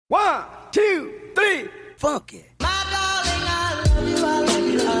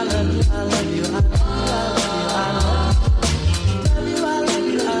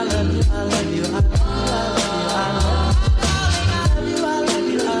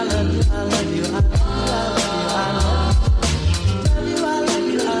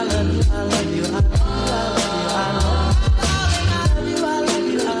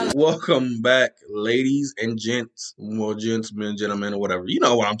Welcome back, ladies and gents, well, gentlemen, gentlemen, or whatever. You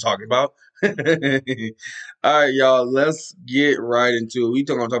know what I'm talking about. All right, y'all, let's get right into it. We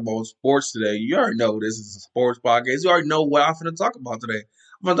talking about sports today. You already know this is a sports podcast. You already know what I'm going to talk about today.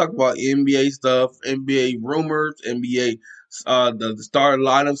 I'm going to talk about NBA stuff, NBA rumors, NBA, the starting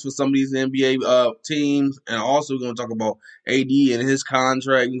lineups for some of these NBA teams, and also we're going to talk about AD and his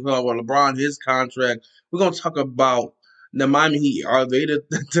contract. We're going to talk about LeBron, his contract. We're going to talk about the Miami Heat. Are they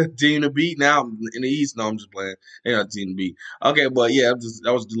the team to beat now in the East? No, I'm just playing. They're not the team to beat. Okay, but yeah,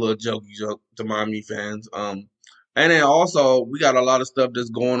 that was a little jokey joke to Miami fans. And then also we got a lot of stuff that's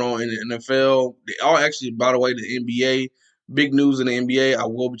going on in the NFL. Actually, by the way, the NBA. Big news in the NBA. I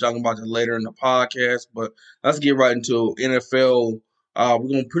will be talking about it later in the podcast, but let's get right into NFL. We're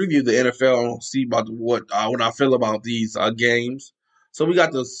gonna preview the NFL and see about what I feel about these games. So we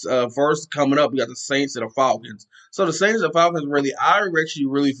got this first coming up. We got the Saints and the Falcons. So the Saints and the Falcons I actually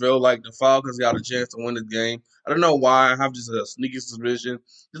really feel like the Falcons got a chance to win this game. I don't know why. I have just a sneaky suspicion.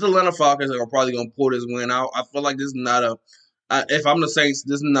 The Atlanta Falcons are probably going to pull this win out. I feel like this is not if I'm the Saints,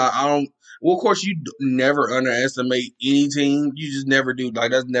 this is not, I don't, well, of course, you never underestimate any team. You just never do.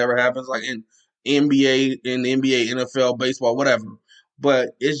 Like, that never happens. Like, in the NBA, NFL, baseball, whatever.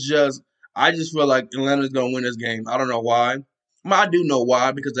 But it's just, I just feel like Atlanta's going to win this game. I don't know why. I do know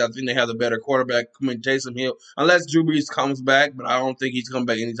why, because I think they have the better quarterback. Taysom Hill, unless Drew Brees comes back, but I don't think he's coming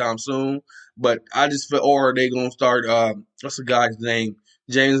back anytime soon. But I just feel, or they going to start, what's the guy's name?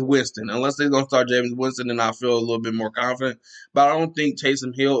 James Winston. Unless they're going to start James Winston, then I feel a little bit more confident. But I don't think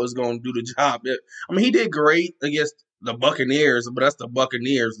Taysom Hill is going to do the job. I mean, he did great against the Buccaneers, but that's the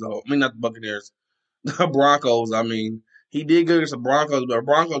Buccaneers, though. I mean, not the Buccaneers. The Broncos, I mean. He did good against the Broncos, but the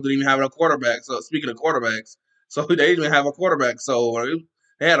Broncos didn't even have a quarterback. So, speaking of quarterbacks, so they didn't even have a quarterback. So,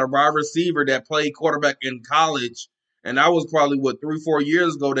 they had a wide receiver that played quarterback in college. And that was probably, 3-4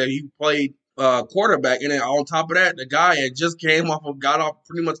 years ago that he played quarterback. And then on top of that, the guy had just got off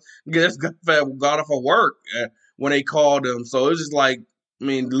of work when they called him. So, it was just like, I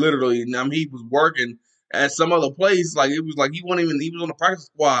mean, literally, he was working at some other place. Like, it was like he was on the practice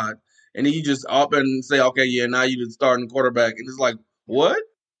squad. And then you just up and say, okay, yeah, now you're the starting quarterback. And it's like, what?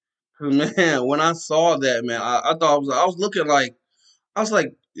 Man, when I saw that, man, I thought I was looking like, I was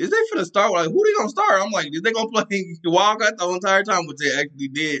like, is they finna start? Like, who they gonna start? I'm like, is they gonna play Wildcat the entire time? Which they actually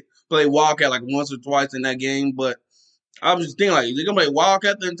did play Wildcat like once or twice in that game. But I was just thinking, like, they're gonna play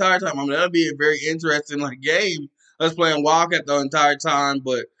Wildcat the entire time. I mean, that'll be a very interesting game. Us playing Wildcat the entire time.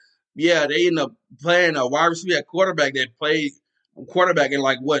 But yeah, they end up playing a wide receiver at quarterback that played quarterback in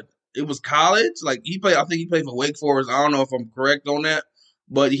it was college. Like I think he played for Wake Forest. I don't know if I'm correct on that,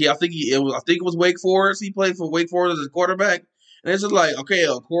 but I think it was Wake Forest. He played for Wake Forest as a quarterback, and it's just like, okay,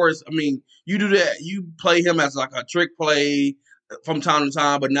 of course. I mean, you do that. You play him as like a trick play from time to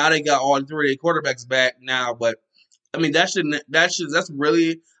time, but now they got all three of their quarterbacks back now. But I mean, that's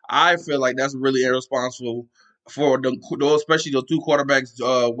really. I feel like that's really irresponsible for those, especially those two quarterbacks.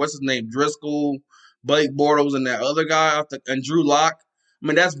 What's his name? Driscoll, Blake Bortles, and that other guy, and Drew Lock. I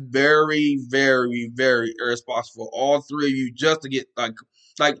mean, that's very, very, very irresponsible. All three of you just to get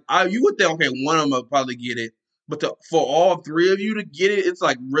you would think, okay, one of them will probably get it, but for all three of you to get it, it's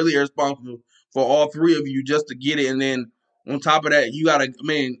like really irresponsible for all three of you just to get it, and then on top of that, you gotta. I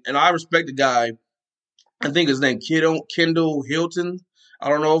mean, and I respect the guy. I think his name Kendall Hilton. I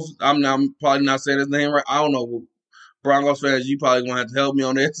don't know if I'm probably not saying his name right. I don't know. Broncos fans, you probably gonna have to help me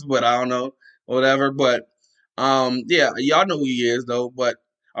on this, but I don't know, whatever. But yeah, y'all know who he is though. But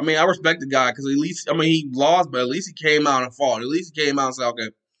I mean, I respect the guy because at least, I mean, he lost, but at least he came out and fought. At least he came out and said, okay,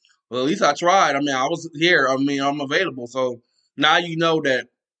 well, at least I tried. I mean, I was here. I mean, I'm available. So now you know that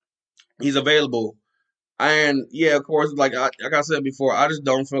he's available. And yeah, of course, like I said before, I just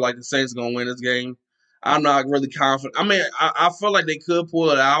don't feel like the Saints are gonna win this game. I'm not really confident. I mean, I feel like they could pull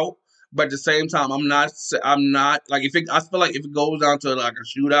it out, but at the same time, I'm not. Like if I feel like if it goes down to like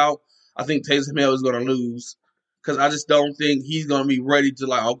a shootout, I think Taysom Hill is gonna lose because I just don't think he's gonna be ready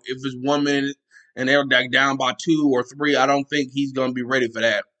to if it's 1 minute and they're like down by 2 or 3. I don't think he's gonna be ready for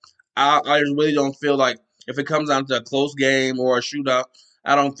that. I just really don't feel like if it comes down to a close game or a shootout,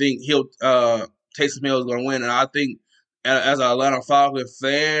 I don't think Taysom Hill is going to win. And I think as an Atlanta Falcons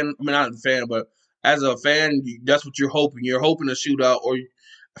fan, I mean, not a fan, but as a fan, that's what you're hoping. You're hoping a shootout,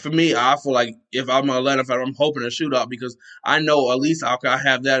 For me, I feel like if I'm Atlanta fan, I'm hoping a shootout because I know at least I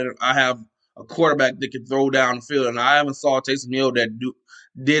have that. I have a quarterback that can throw down the field, and I haven't saw Taysom Hill that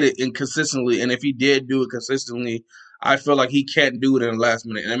did it inconsistently. And if he did do it consistently, I feel like he can't do it in the last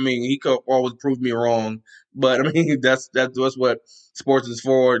minute. I mean, he could always prove me wrong, but I mean that's what sports is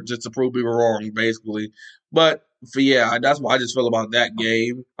for, just to prove people wrong, basically. But for yeah, that's what I just feel about that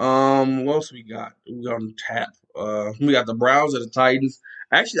game. What else we got? We got on tap. We got the Browns and the Titans.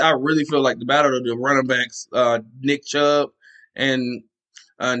 Actually, I really feel like the battle of the running backs, Nick Chubb and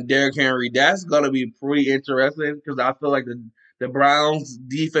Derrick Henry, that's gonna be pretty interesting because I feel like the Browns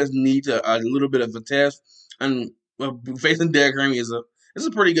defense needs a little bit of a test, and facing Derrick Henry is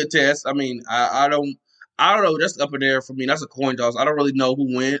a pretty good test. I mean, I don't know. That's up in there for me. That's a coin toss. I don't really know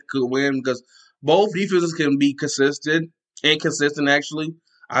who could win because both defenses can be inconsistent actually.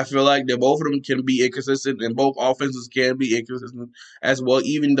 I feel like that both of them can be inconsistent, and both offenses can be inconsistent as well.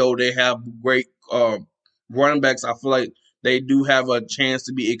 Even though they have great running backs, I feel like they do have a chance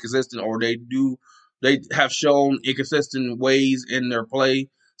to be inconsistent, or they have shown inconsistent ways in their play.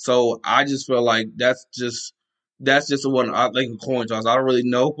 So I just feel like that's just the one I think a coin toss. I don't really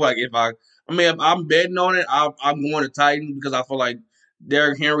know. Like I mean, if I'm betting on it, I'm going to Titans because I feel like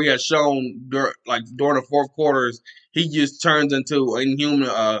Derrick Henry has shown during the fourth quarters he just turns into an inhuman,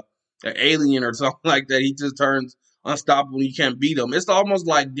 an alien or something like that. He just turns unstoppable. You can't beat him. It's almost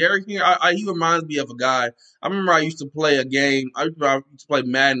like Derrick Henry. He reminds me of a guy. I remember I used to play a game. I used to play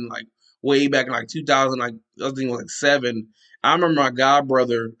Madden like way back in like 2000, like I think like 7. I remember my god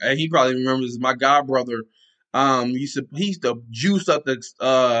brother, and he probably remembers my god brother. He used to juice up the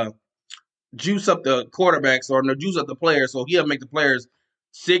quarterbacks or no, juice up the players. So he'll make the players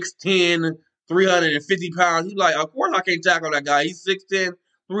 6'10", 350 pounds. He's like, of course I can't tackle that guy. He's 6'10",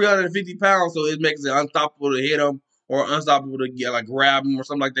 350 pounds, so it makes it unstoppable to hit him or unstoppable to get like grab him or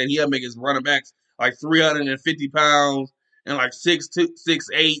something like that. He'll make his running backs like 350 pounds and like 6'2",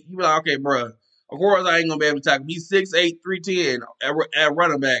 6'8". You be like, okay, bro. Of course I ain't gonna be able to tackle him. He's 6'8", 310 at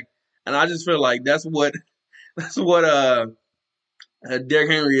running back. And I just feel like that's what that's what Derrick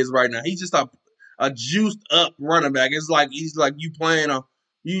Henry is right now. He's just a juiced up running back. It's like he's like you playing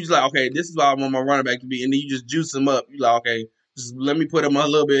you just like, okay, this is how I want my running back to be, and then you just juice him up. You like, okay, just let me put him a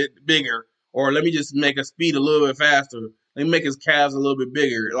little bit bigger, or let me just make his speed a little bit faster. Let me make his calves a little bit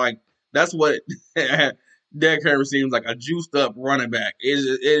bigger. Like that's what Derrick Henry seems like, a juiced up running back.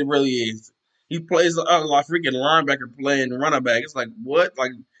 It really is. He plays like freaking linebacker playing running back. It's like what?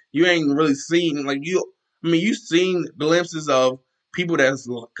 Like you ain't really seen like you. I mean, you've seen glimpses of people that's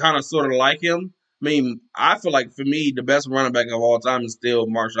kind of sort of like him. I mean, I feel like for me, the best running back of all time is still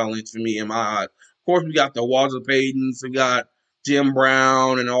Marshawn Lynch for me in my eyes. Of course, we got the Walter Paytons, we got Jim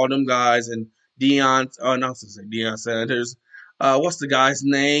Brown and all them guys, and not to say Deion Sanders. What's the guy's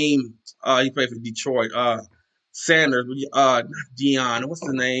name? He played for Detroit. Sanders. Not Deion. What's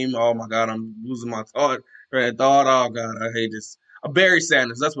the name? Oh my God, I'm losing my thought. Oh God, I hate this. Barry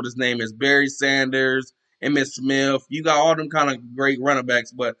Sanders. That's what his name is. Barry Sanders. Emmitt Smith. You got all them kind of great running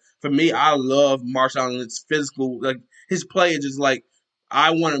backs, but for me, I love Marshawn Lynch's physical. Like his play is just like I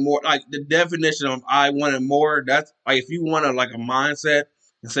wanted more. Like the definition of I wanted more. That's like if you want like a mindset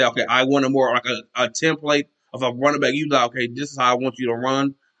and say, okay, I wanted more, like a template of a running back. You like, okay, this is how I want you to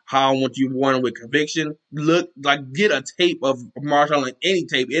run. How I want you to run with conviction. Look, like get a tape of Marshawn Lynch, any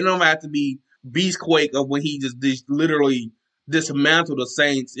tape. It don't have to be Beastquake of when he just literally dismantle the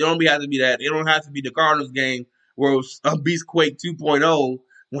Saints. It don't have to be that. It don't have to be the Cardinals game where it was a Beastquake 2.0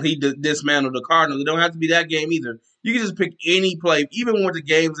 when he dismantled the Cardinals. It don't have to be that game either. You can just pick any play, even with the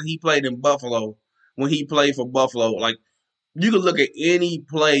games that he played in Buffalo, when he played for Buffalo. Like you can look at any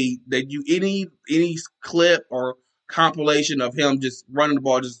play that any clip or compilation of him just running the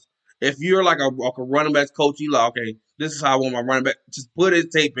ball. Just if you're like a running backs coach, you like, okay, this is how I want my running back. Just put his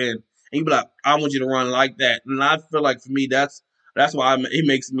tape in, and you be like, I want you to run like that. And I feel like for me, that's why it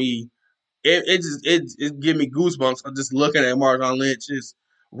makes me it give me goosebumps just looking at Marshawn Lynch's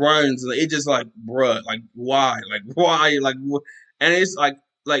runs. It just like, bruh, like why, and it's like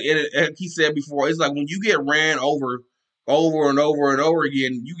he said before, it's like when you get ran over and over and over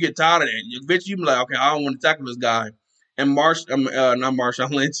again, you get tired of that. Eventually, you be like, okay, I don't want to tackle this guy. And not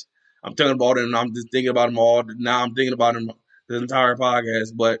Marshawn Lynch. I'm talking about him. I'm just thinking about him all. Now I'm thinking about him the entire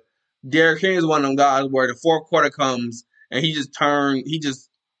podcast. But Derrick Henry is one of them guys where the fourth quarter comes and he just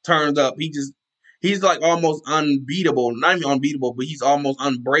turns up. He's like almost unbeatable. Not even unbeatable, but he's almost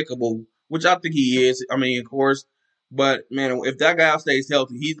unbreakable, which I think he is. I mean, of course. But man, if that guy stays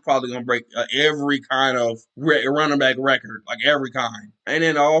healthy, he's probably gonna break every kind of running back record, like every kind. And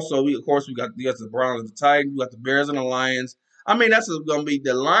then also, we got the Browns and the Titans, we got the Bears and the Lions. I mean, that's going to be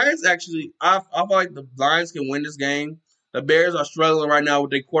the Lions. Actually, I feel like the Lions can win this game. The Bears are struggling right now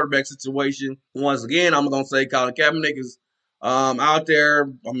with their quarterback situation. Once again, I'm going to say Colin Kaepernick is out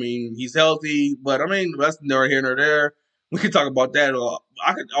there. I mean, he's healthy, but I mean, that's neither here nor there. We could talk about that.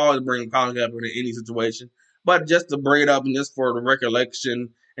 I could always bring Colin Kaepernick in any situation, but just to bring it up and just for the recollection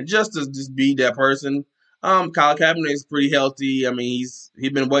and just to just be that person. Colin Kaepernick is pretty healthy. I mean, he's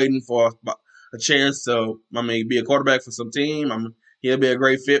been waiting for a chance to, I mean, be a quarterback for some team. I mean, he'll be a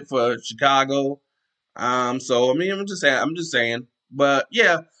great fit for Chicago. So I mean, I'm just saying. But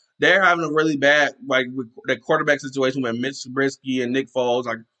yeah, they're having a really bad like with the quarterback situation with Mitch Trubisky and Nick Foles.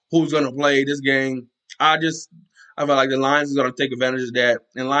 Like, who's going to play this game? I just I feel like the Lions is going to take advantage of that,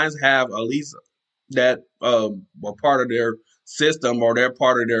 and Lions have at least that a part of their system or they're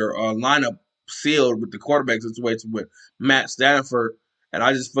part of their lineup sealed with the quarterback situation with Matt Stafford. And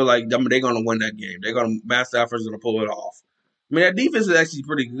I just feel like they're going to win that game. Matt Stafford's going to pull it off. I mean, that defense is actually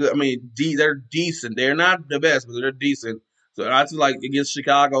pretty good. I mean, they're decent. They're not the best, but they're decent. So I feel like against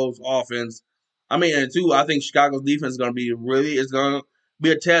Chicago's offense, I mean, and two, I think Chicago's defense is going to be it's going to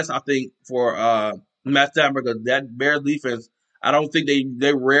be a test, I think, for Matt Stafford because that Bears defense, I don't think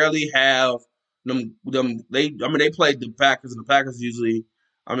they rarely have they played the Packers and the Packers usually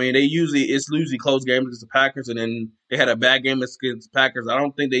I mean it's usually close games against the Packers and then they had a bad game against the Packers. I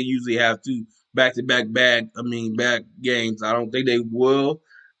don't think they usually have two back-to-back bad games. I don't think they will.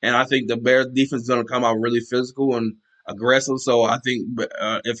 And I think the Bears defense is going to come out really physical and aggressive. So I think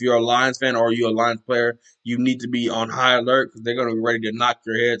if you're a Lions fan or you're a Lions player, you need to be on high alert because they're going to be ready to knock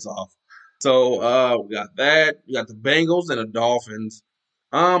your heads off. So we got that. We got the Bengals and the Dolphins.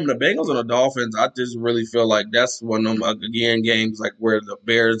 The Bengals and the Dolphins, I just really feel like that's one of them again games like where the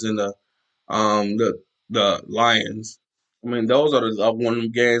Bears and the Lions. I mean, those are one of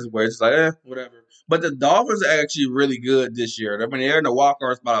them games where it's like, whatever. But the Dolphins are actually really good this year. I mean, they're in the wild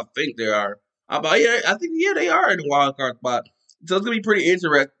card spot. I think they are. I think they are in the wild card spot. So it's gonna be pretty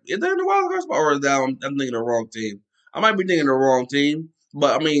interesting. Is they in the wild card spot or is that I'm thinking the wrong team? I might be thinking the wrong team,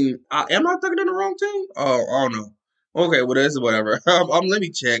 but I mean, am I thinking in the wrong team? Oh, I don't know. Okay, well, that's whatever. Let me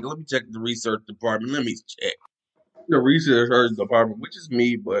check. Let me check the research department. Let me check the research department, which is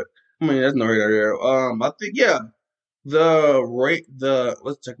me, but I mean that's no here nor there. I think yeah,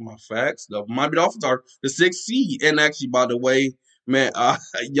 let's check my facts. The Miami Dolphins are the sixth seed, and actually, by the way, man,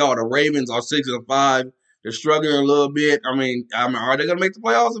 y'all, the Ravens are 6-5. They're struggling a little bit. Are they gonna make the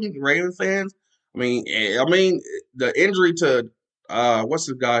playoffs? I mean, Ravens fans. I mean, the injury to what's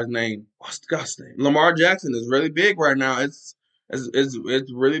the guy's name? What's the guy's name? Lamar Jackson is really big right now. It's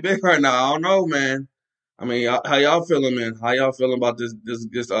really big right now. I don't know, man. I mean, how y'all feeling, man? How y'all feeling about this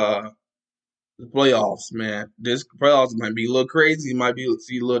the playoffs, man? This playoffs might be a little crazy. Might be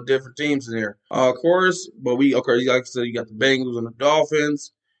see a little different teams in here, of course. But like I said, you got the Bengals and the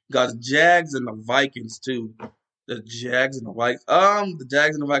Dolphins. You got the Jags and the Vikings too. The Jags and the Vikings. The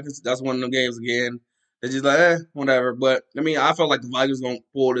Jags and the Vikings. That's one of the games again. They're just like, whatever. But I mean, I felt like the Vikings gonna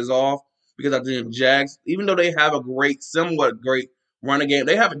pull this off because I think the Jags, even though they have a somewhat great running game,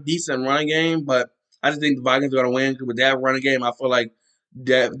 they have a decent running game. But I just think the Vikings are gonna win with that running game. I feel like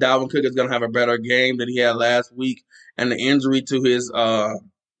Dalvin Cook is gonna have a better game than he had last week, and the injury to his, I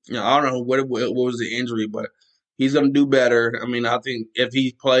don't know what was the injury, but he's gonna do better. I mean, I think if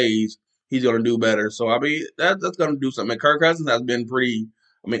he plays, he's gonna do better. So I mean, that's gonna do something. Kirk Cousins has been pretty.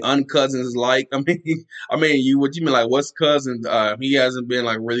 I mean, uncousins like. What you mean like what's Cousins? He hasn't been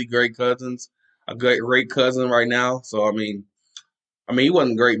like really great Cousins, a great cousin right now. So he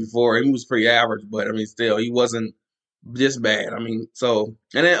wasn't great before. He was pretty average, but I mean, still, he wasn't this bad. I mean, so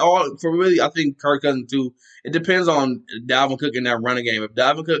and then all for really, I think Kirk Cousins too. It depends on Dalvin Cook in that running game. If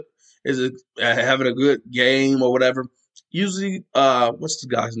Dalvin Cook is having a good game or whatever, usually, what's the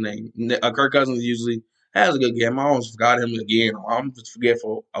guy's name? Kirk Cousins usually has a good game. I almost forgot him again. I'm just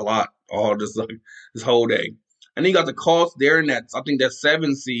forgetful a lot all this whole day. And then you got the Colts there, and I think that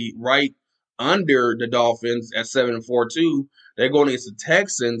 7 seed right under the Dolphins at 7-4 too. They're going against the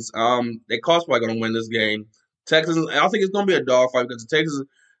Texans. The Colts probably going to win this game. Texans, I think it's going to be a dogfight because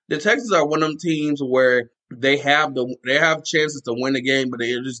the Texans are one of them teams where they have chances to win the game, but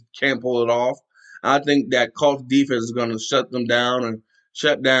they just can't pull it off. I think that Colts defense is going to shut them down and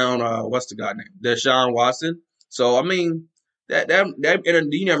shut down what's the guy name? Deshaun Watson. So I mean that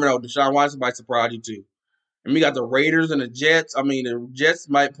and you never know. Deshaun Watson might surprise you too. And we got the Raiders and the Jets. I mean, the Jets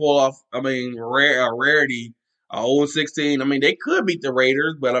might pull off. I mean, rarity. 0-16. I mean, they could beat the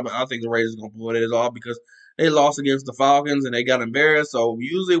Raiders, but I think the Raiders are gonna pull it off because they lost against the Falcons and they got embarrassed. So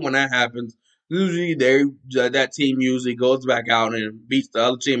usually when that happens, that team usually goes back out and beats the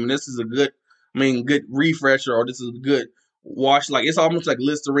other team. And this is a good refresher, or this is a good wash, like it's almost like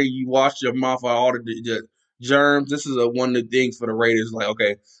Listerine. You wash your mouth out all the germs. This is one of the things for the Raiders. Like,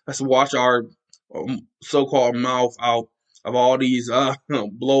 okay, let's wash our so-called mouth out of all these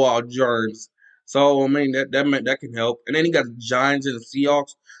blowout germs. So I mean that can help. And then you got the Giants and the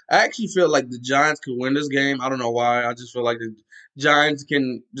Seahawks. I actually feel like the Giants could win this game. I don't know why. I just feel like the Giants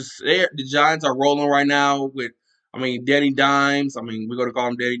can just. The Giants are rolling right now with. I mean, Danny Dimes. I mean, we're gonna call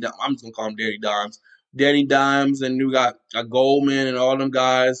him Danny. I'm just gonna call him Danny Dimes. Danny Dimes, and you got Goldman and all them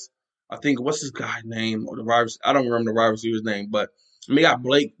guys. I think what's this guy's name or the wide I don't remember the wide receiver's name, but I mean, you got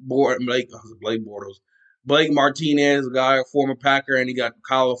Blake Bortles, Blake Martinez, a guy, a former Packer, and you got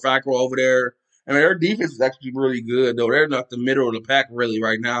Kyle Fackrell over there. I mean, their defense is actually really good, though. They're not the middle of the pack really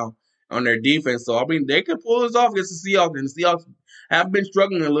right now on their defense. So I mean, they could pull this off against the Seahawks, and the Seahawks have been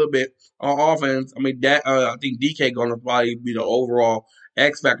struggling a little bit on offense. I mean, I think DK going to probably be the overall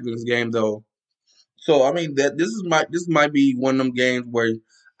X factor in this game, though. So I mean that this might be one of them games where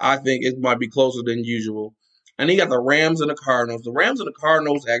I think it might be closer than usual. And then you got the Rams and the Cardinals. The Rams and the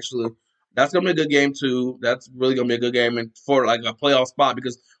Cardinals actually that's gonna be a good game too. That's really gonna be a good game and for like a playoff spot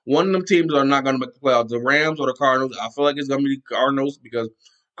because one of them teams are not gonna make the playoffs. The Rams or the Cardinals. I feel like it's gonna be the Cardinals because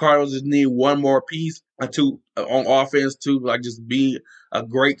Cardinals just need one more piece to on offense to like just be a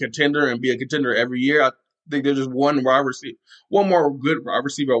great contender and be a contender every year. I think they're just one more good wide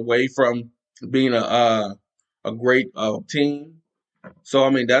receiver away from being a great team. So I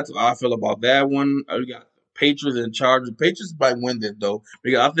mean that's how I feel about that one. We got Patriots and Chargers. Patriots might win this though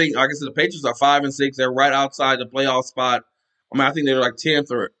because I think, like I said, the Patriots are 5-6. They're right outside the playoff spot. I mean I think they're like 10th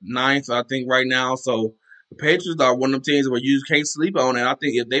or 9th. I think right now. So the Patriots are one of them teams where you just can't sleep on. And I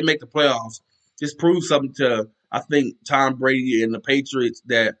think if they make the playoffs, just prove something to I think Tom Brady and the Patriots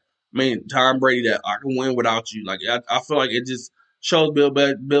that Tom Brady that I can win without you. Like I feel like it just shows Bill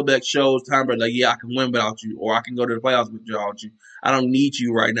Beck shows Tom Brady like, yeah, I can win without you, or I can go to the playoffs without you. I don't need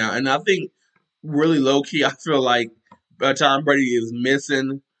you right now. And I think really low key, I feel like Tom Brady is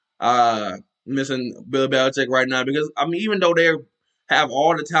missing Bill Belichick right now because I mean, even though they have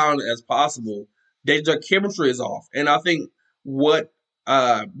all the talent as possible, their chemistry is off. And I think what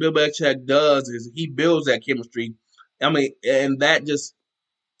Bill Belichick does is he builds that chemistry. I mean, and that just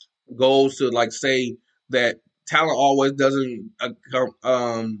goes to like say that talent always doesn't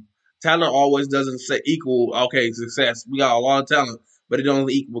talent always doesn't say equal success. We got a lot of talent, but it don't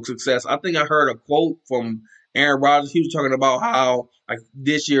equal success. I think I heard a quote from Aaron Rodgers. He was talking about how like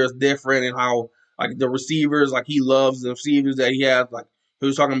this year is different and how like the receivers like he loves the receivers that he has. Like he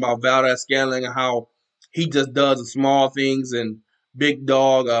was talking about Valdez Scantling and how he just does the small things and big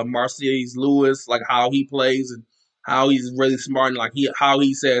dog Marcellus Lewis like how he plays and how he's really smart and like he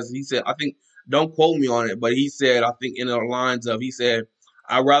said I think don't quote me on it, but he said I think in the lines of he said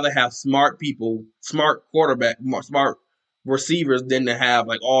I'd rather have smart people, smart quarterback, smart receivers than to have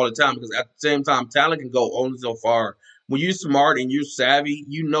like all the time because at the same time talent can go only so far. When you're smart and you're savvy,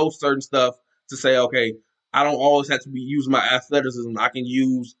 you know certain stuff to say okay, I don't always have to be use my athleticism. I can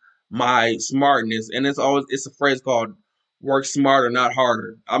use my smartness, and it's a phrase called work smarter, not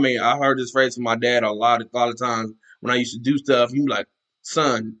harder. I mean, I heard this phrase from my dad a lot of times when I used to do stuff. You be like,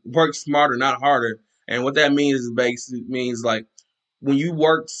 son, work smarter, not harder. And what that means is basically means like when you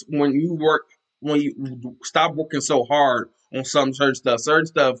when you stop working so hard on some certain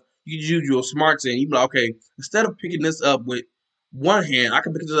stuff, you can use your smarts and you be like, okay, instead of picking this up with one hand, I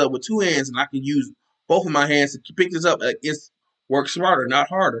can pick this up with two hands and I can use both of my hands to pick this up. It's work smarter, not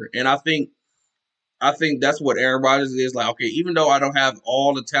harder. And I think that's what Aaron Rodgers is like. Okay, even though I don't have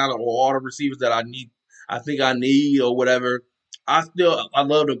all the talent or all the receivers that I think I need or whatever. I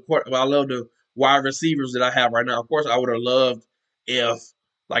love the wide receivers that I have right now. Of course, I would have loved if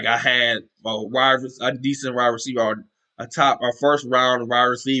like I had a decent wide receiver or a first round wide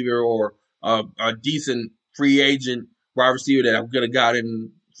receiver or a decent free agent wide receiver that I could have got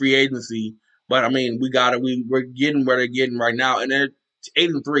in free agency. But I mean, we're getting where they're getting right now, and they're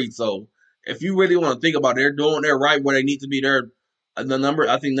 8-3. So if you really want to think about it, they're right where they need to be. They're I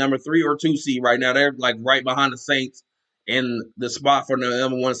think number 3 or 2 seed right now. They're like right behind the Saints in the spot for the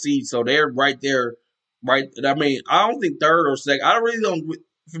number 1 seed. So they're right there. Right. I mean, I don't think third or second. I really don't.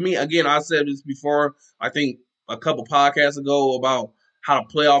 For me, again, I said this before. I think a couple podcasts ago about how the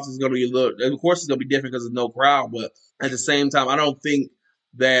playoffs is going to be a little. Of course, it's going to be different because there's no crowd. But at the same time, I don't think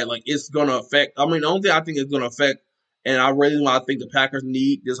that like it's going to affect. I mean, the only thing I think it's going to affect, and I think the Packers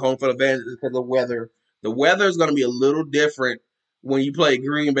need this home field advantage is because of the weather. The weather is going to be a little different when you play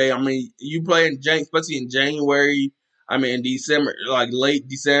Green Bay. I mean, you play especially in January. I mean, in December, like late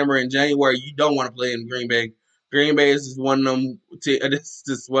December and January, you don't want to play in Green Bay. Green Bay is just one of them. It's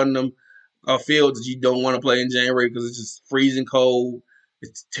just one of them a field that you don't want to play in January because it's just freezing cold.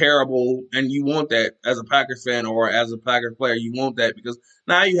 It's terrible, and you want that as a Packers fan or as a Packers player. You want that because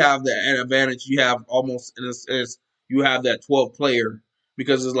now you have the advantage. You have almost in a sense you have that 12th player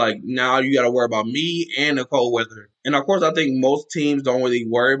because it's like now you got to worry about me and the cold weather. And of course, I think most teams don't really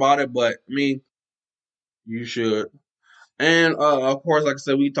worry about it, but I mean, you should. And of course, like I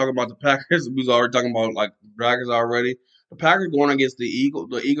said, we talk about the Packers. We was already talking about like Packers already. The Packers going against the Eagles.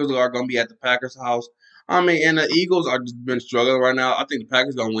 The Eagles are going to be at the Packers' house. I mean, and the Eagles are just been struggling right now. I think the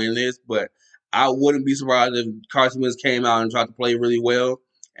Packers going to win this, but I wouldn't be surprised if Carson Wentz came out and tried to play really well,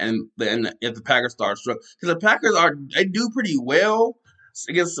 and then if the Packers start struggling because the Packers they do pretty well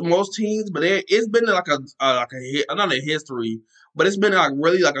against most teams, but it's been like a not a history, but it's been like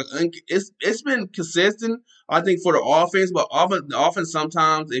really like it's been consistent. I think for the offense, but the offense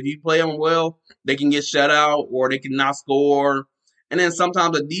sometimes if you play them well, they can get shut out or they can not score, and then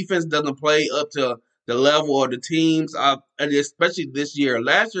sometimes the defense doesn't play up to the level of the teams. And especially this year,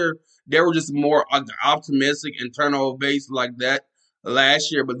 last year they were just more optimistic and turnover based like that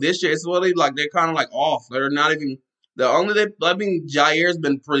last year, but this year it's really like they're kind of like off. They're not even the only they. I mean, Jair's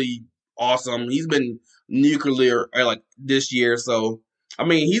been pretty awesome. He's been nuclear like this year, so I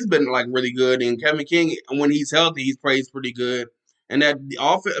mean, he's been like really good. And Kevin King, when he's healthy, he's plays pretty good. And that the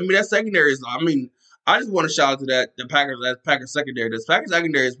offense, I mean, that secondary is. I mean, I just want to shout out to the Packers secondary. The Packers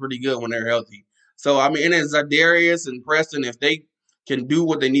secondary is pretty good when they're healthy. So I mean, and then Zadarius and Preston, if they can do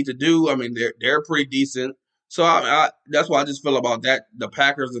what they need to do, I mean, they're pretty decent. So that's what I just feel about that. The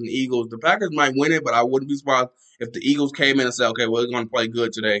Packers and the Eagles. The Packers might win it, but I wouldn't be surprised if the Eagles came in and said, "Okay, we're going to play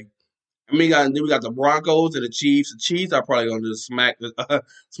good today." I mean, we got the Broncos and the Chiefs. The Chiefs are probably going to just smack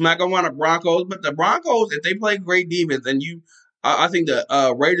them on the Broncos. But the Broncos, if they play great defense, and I think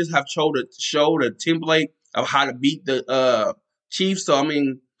the Raiders have showed a template of how to beat the Chiefs. So I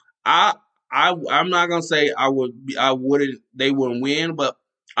mean, I I'm not gonna say I wouldn't they wouldn't win, but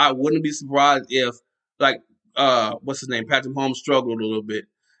I wouldn't be surprised if like what's his name Patrick Mahomes struggled a little bit.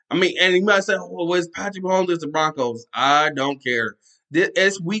 I mean, and you might say, "Well, where's Patrick Mahomes? Is the Broncos?" I don't care.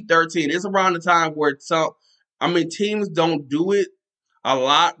 It's week 13. It's around the time where I mean, teams don't do it a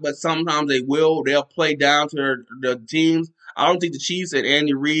lot, but sometimes they will. They'll play down to the teams. I don't think the Chiefs and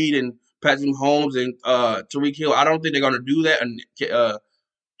Andy Reid and Patrick Mahomes and Tariq Hill. I don't think they're going to do that. And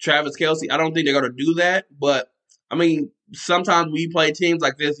Travis Kelce. I don't think they're going to do that. But I mean, sometimes we play teams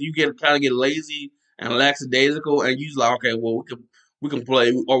like this, you get lazy and lackadaisical, and you just like, okay, well, we can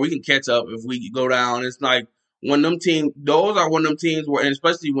play or we can catch up if we go down. It's like when them teams, those are one of them teams where, and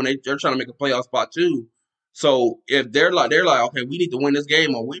especially when they're trying to make a playoff spot too. So if they're like, okay, we need to win this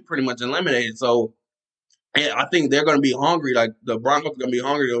game, or we pretty much eliminated. So and I think they're going to be hungry. Like the Broncos are going to be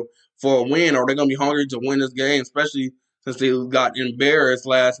hungry for a win, or they're going to be hungry to win this game, especially since they got embarrassed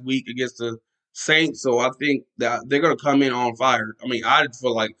last week against the Saints. So I think that they're going to come in on fire. I mean, I just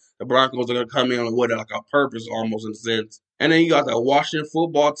feel like the Broncos are going to come in with like a purpose almost in a sense. And then you got the Washington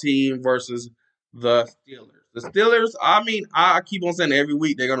football team versus the Steelers. The Steelers, I mean, I keep on saying every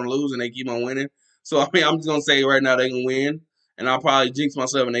week they're going to lose and they keep on winning. So, I mean, I'm just going to say right now they're going to win. And I'll probably jinx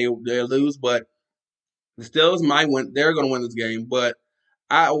myself and they lose. But the Steelers might win. They're going to win this game, but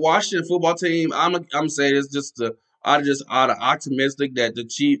Washington football team. I'm saying it's just out of optimistic that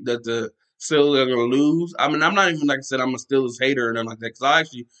the Steelers are going to lose. I mean, I'm not even like I said I'm a Steelers hater or nothing like that because I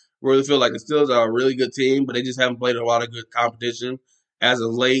actually really feel like the Steelers are a really good team, but they just haven't played a lot of good competition as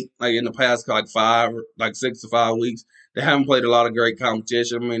of late. Like in the past, like 6 to 5 weeks, they haven't played a lot of great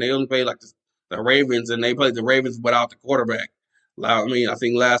competition. I mean, they only played like the Ravens, and they played the Ravens without the quarterback. I mean, I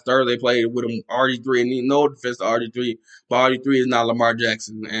think last Thursday they played with him RG3, and no defense to RG3, but RG3 is not Lamar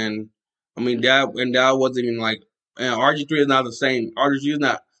Jackson, and I mean that wasn't even like, and RG3 is not the same. RG3 is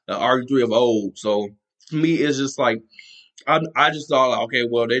not the RG3 of old. So to me, it's just like I just thought like, okay,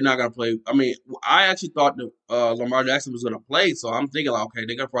 well they're not gonna play. I mean, I actually thought that Lamar Jackson was gonna play, so I'm thinking like, okay,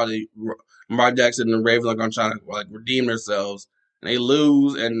 they're gonna probably Lamar Jackson and the Ravens are gonna try to like redeem themselves, and they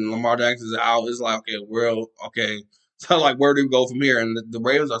lose, and Lamar Jackson's out. It's like, okay, well, okay. So like, where do we go from here? And the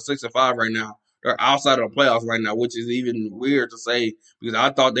Ravens are 6-5 right now. They're outside of the playoffs right now, which is even weird to say because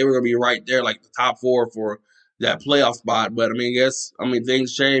I thought they were going to be right there, like the top four for that playoff spot. But I mean,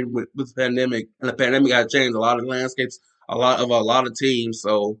 things change with the pandemic, and the pandemic had changed a lot of landscapes, a lot of teams.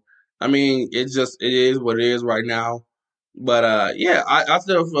 So I mean, it is what it is right now. But yeah, I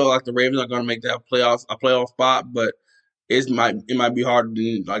still feel like the Ravens are going to make that a playoff spot, but it might be harder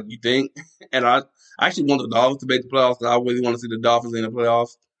than like you think. And I actually want the Dolphins to make the playoffs. I really want to see the Dolphins in the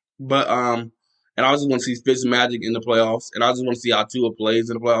playoffs. But And I just want to see Fitzmagic in the playoffs, and I just want to see how Tua plays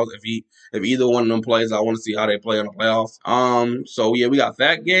in the playoffs. If either one of them plays, I want to see how they play in the playoffs. So yeah, we got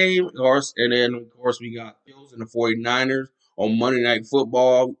that game, of course, and then of course we got Bills and the 49ers on Monday Night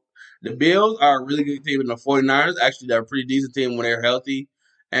Football. The Bills are a really good team, and the 49ers actually they're a pretty decent team when they're healthy.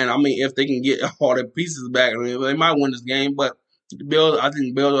 And I mean, if they can get all their pieces back, I mean, they might win this game. But the Bills, I think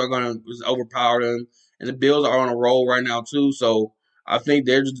the Bills are going to just overpower them, and the Bills are on a roll right now too. So I think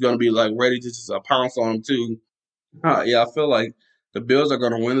they're just going to be like ready to just pounce on them too. Yeah, I feel like the Bills are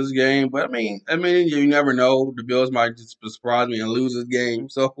going to win this game, but I mean, you never know. The Bills might just surprise me and lose this game,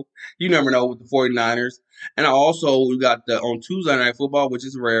 so you never know with the 49ers. And also, we got the on Tuesday Night Football, which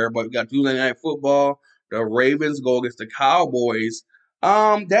is rare, but we got Tuesday Night Football. The Ravens go against the Cowboys.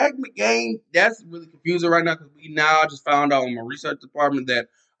 That game that's really confusing right now because we now just found out in my research department that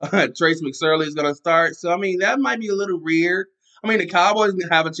Trace McSorley is going to start. So I mean, that might be a little weird. I mean, the Cowboys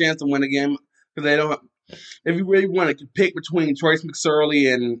have a chance to win the game because they don't if you really want to pick between Trace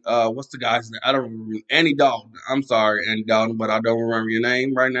McSorley and what's the guy's name? I don't remember. Andy Dalton. I'm sorry, Andy Dalton, but I don't remember your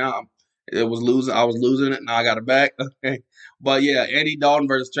name right now. It was losing. I was losing it. Now I got it back. Okay, but yeah, Andy Dalton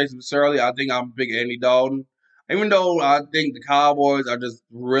versus Trace McSorley. I think I'm picking Andy Dalton. Even though I think the Cowboys are just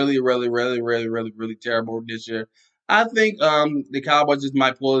really, really, really, really, really, really terrible this year, I think the Cowboys just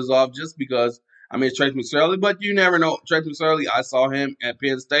might pull this off just because I mean it's Trace McSorley, but you never know. Trace McSorley, I saw him at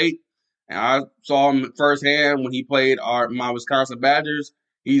Penn State. And I saw him firsthand when he played my Wisconsin Badgers.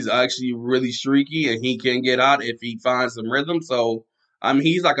 He's actually really streaky, and he can get out if he finds some rhythm. So, I mean,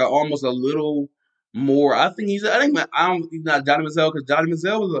 he's like almost a little more. I think he's. I think I don't. He's not Johnny Manziel because Johnny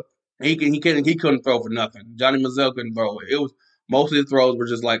Manziel was a. He couldn't throw for nothing. Johnny Manziel couldn't throw it. It was most of his throws were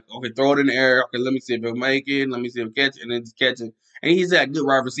just like, okay, throw it in the air. Okay, let me see if he'll make it. Let me see if he'll catch it, and then just catch it. And he's had good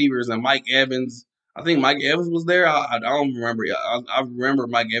wide receivers, and Mike Evans. I think Mike Evans was there. I don't remember. I remember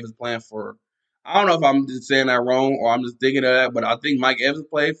Mike Evans playing for. I don't know if I'm just saying that wrong or I'm just thinking of that, but I think Mike Evans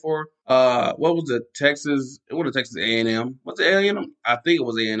played for what was it? Texas? It was Texas A&M. Was it A&M? I think it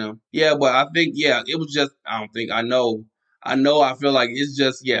was A&M. Yeah, but I think it was just. I don't think I know. I know. I feel like it's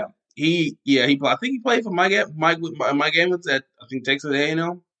just he. I think he played for Mike Evans at I think Texas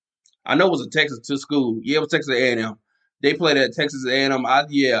A&M. I know it was a Texas to school. Yeah, it was Texas A&M. They played at Texas A&M.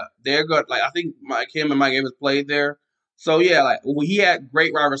 They're good. Like I think him and Mike Evans played there. So yeah, he had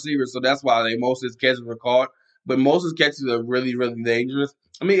great wide receivers, so that's why most of his catches were caught. But most of his catches are really, really dangerous.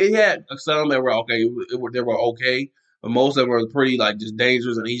 I mean, he had some that were okay. They were okay, but most of them were pretty like just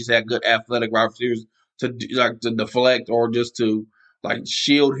dangerous, and he just had good athletic wide receivers to deflect or just to like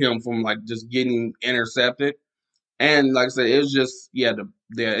shield him from like just getting intercepted. And like I said, it was just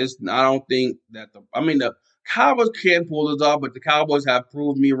it's I don't think that the Cowboys can pull this off, but the Cowboys have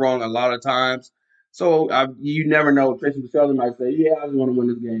proved me wrong a lot of times. So you never know. Tracy McSorley might say, "Yeah, I just want to win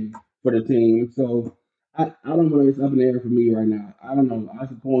this game for the team." So I don't know. It's up in the air for me right now. I don't know. I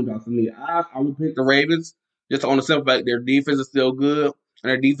should point out for me. I would pick the Ravens just on the simple fact their defense is still good, and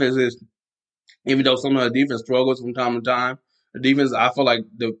their defense is even though some of the defense struggles from time to time. The defense, I feel like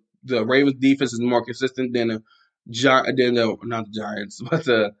the Ravens defense is more consistent than not the Giants, but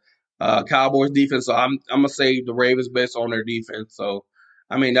the Cowboys defense. So I'm gonna say the Ravens based on their defense. So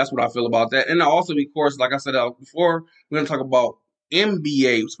I mean that's what I feel about that. And also, of course, like I said before, we're gonna talk about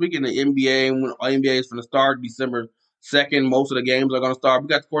NBA. Speaking of NBA, when NBA is going to start December 2nd, most of the games are gonna start.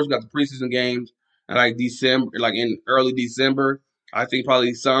 Of course, we got the preseason games in like December, like in early December. I think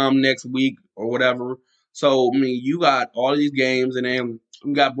probably some next week or whatever. So I mean, you got all these games, and then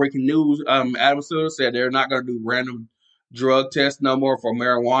we got breaking news. Adam Silver said they're not going to do random drug tests no more for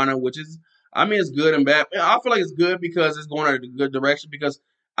marijuana, which is, I mean, it's good and bad. I feel like it's good because it's going in a good direction. Because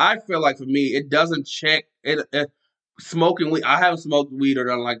I feel like for me, it doesn't check smoking weed. I haven't smoked weed or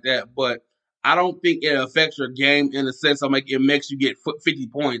nothing like that, but I don't think it affects your game in the sense of like it makes you get 50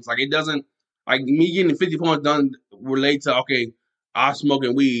 points. Like it doesn't. Like me getting 50 points doesn't relate to okay. I'm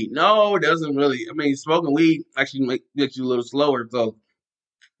smoking weed. No, it doesn't really. I mean, smoking weed actually makes you a little slower. So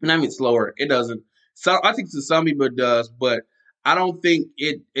I mean, slower. It doesn't. So I think to some people it does, but I don't think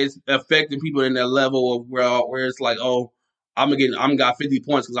it is affecting people in that level of where it's like, oh, I'm got 50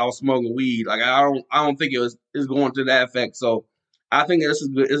 points because I was smoking weed. Like I don't think it's going to that effect. So I think this is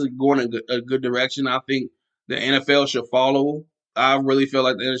good. This is going in a good direction. I think the NFL should follow. I really feel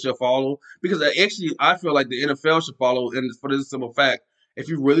like the NFL should follow because actually I feel like the NFL should follow. And for this simple fact, if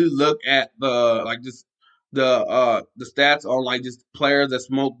you really look at the stats on like just players that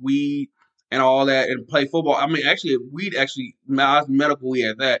smoke weed and all that and play football. I mean, actually, weed medical weed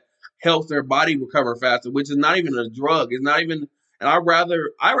at that helps their body recover faster, which is not even a drug. It's not even. And I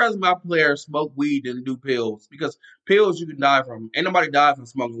rather my players smoke weed than do pills because pills you can die from. Ain't nobody died from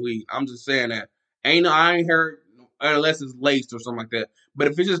smoking weed. I'm just saying that. I ain't heard unless it's laced or something like that. But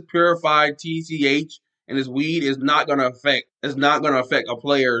if it's just purified TCH and it's weed, it's not gonna affect a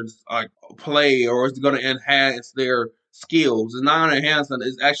player's like play, or it's gonna enhance their skills. It's not gonna enhance them.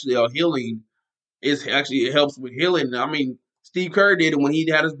 It's actually a healing. It helps with healing. I mean, Steve Kerr did it when he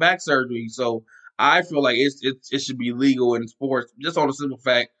had his back surgery. So I feel like it should be legal in sports, just on a simple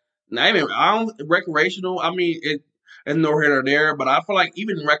fact. Not even I don't recreational. I mean, it's no here nor there, but I feel like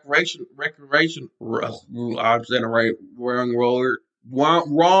even recreation. I'm saying the wrong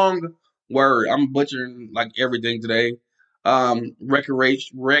word. I'm butchering like everything today.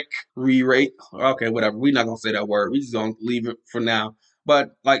 Recreation, re-rate. Okay, whatever. We're not gonna say that word. We just gonna leave it for now.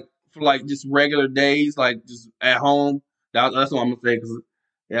 But like for like just regular days, like just at home. That's what I'm gonna say because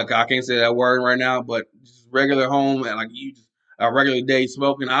yeah, I can't say that word right now. But just regular home and like you just a regular day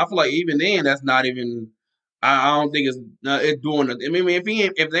smoking. I feel like even then, that's not even. I don't think it's doing it. I mean,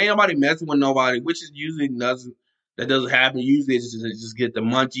 if there ain't nobody messing with nobody, which is usually doesn't that doesn't happen. Usually, it's just get the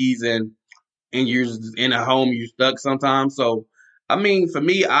munchies and you're just in a home, you're stuck sometimes. So, I mean, for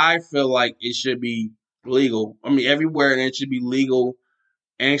me, I feel like it should be legal. I mean, everywhere, and it should be legal,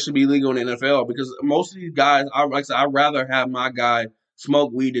 and it should be legal in the NFL because most of these guys, like I said, I'd rather have my guy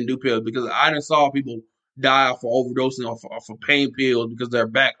smoke weed than do pills because I done saw people die for overdosing off of pain pills because their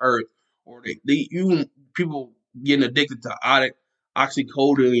back hurts, or even people getting addicted to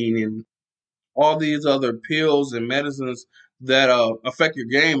oxycodone and all these other pills and medicines that affect your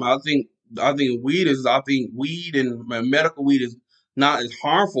game. I think weed and medical weed is not as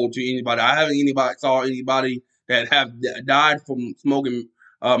harmful to anybody. I haven't anybody saw anybody that have died from smoking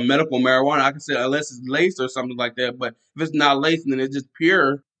medical marijuana. I can say unless it's laced or something like that. But if it's not laced, then it's just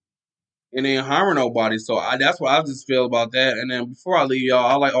pure and ain't harming nobody. So that's what I just feel about that. And then before I leave y'all,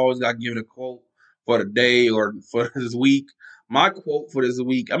 I like always got to give it a quote for the day or for this week. My quote for this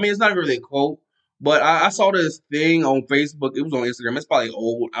week, I mean, it's not really a quote, but I saw this thing on Facebook. It was on Instagram. It's probably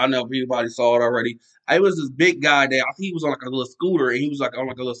old. I don't know if anybody saw it already. It was this big guy there. I think he was on like a little scooter and he was like on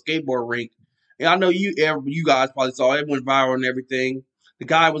like a little skateboard rink. And I know you guys probably saw it. It went viral and everything. The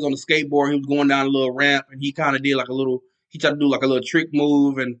guy was on the skateboard. He was going down a little ramp and he kind of did like a little. He tried to do like a little trick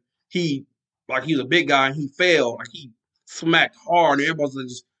move and he he was a big guy and he fell. Like he smacked hard and everybody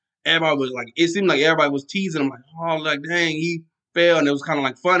was like it seemed like everybody was teasing him like, oh like dang, he fell and it was kinda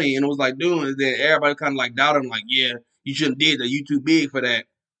like funny and it was like doing it. Then everybody kinda like doubted him, like, yeah, you shouldn't did that. You too big for that.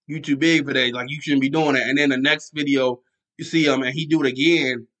 You too big for that. Like you shouldn't be doing that. And then the next video you see him and he do it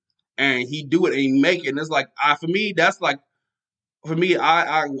again and he do it and he make it. And it's like for me, that's like for me,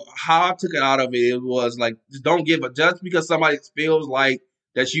 I how I took it out of it was like just don't give a just because somebody feels like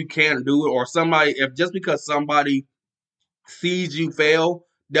that you can't do it, or somebody if just because somebody sees you fail,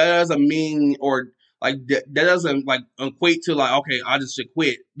 that doesn't mean or like that doesn't like equate to like okay, I just should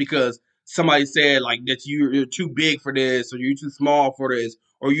quit because somebody said like that you're too big for this or you're too small for this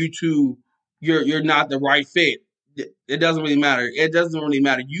or you're not the right fit. It doesn't really matter. It doesn't really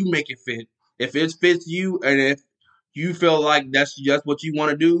matter. You make it fit. If it fits you and if you feel like that's just what you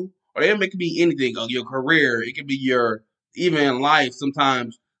want to do, or it could be anything, your career, it could be your even in life.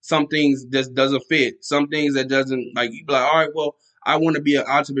 Sometimes some things just doesn't fit. Some things that doesn't like you be like, all right, well, I want to be an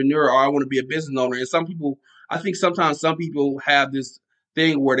entrepreneur or I want to be a business owner. And some people, I think sometimes some people have this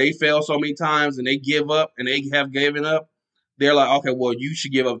thing where they fail so many times and they give up and they have given up. They're like, okay, well, you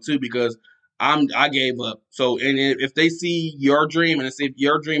should give up too because I gave up. So and if they see your dream and if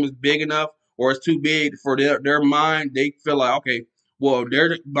your dream is big enough or it's too big for their mind, they feel like, okay, well,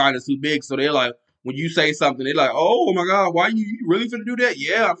 their mind is too big. So they're like, when you say something, they're like, oh my God, why you really finna do that?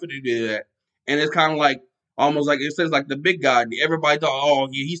 Yeah, I'm finna do that. And it's kind of like, almost like it says like the big guy. Everybody thought, oh,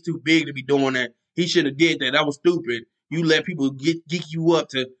 yeah, he's too big to be doing that. He should have did that. That was stupid. You let people geek you up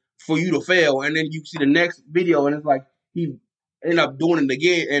for you to fail. And then you see the next video and it's like, he end up doing it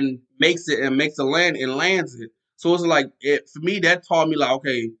again and makes a land and lands it. So it's like for me that taught me like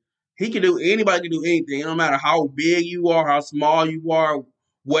okay, anybody can do anything. No matter how big you are, how small you are,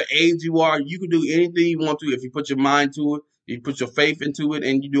 what age you are, you can do anything you want to if you put your mind to it, you put your faith into it,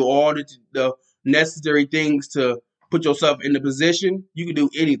 and you do all the necessary things to put yourself in the position. You can do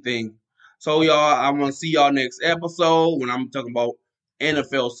anything. So y'all, I'm gonna see y'all next episode when I'm talking about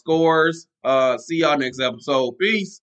NFL scores. See y'all next episode. Peace.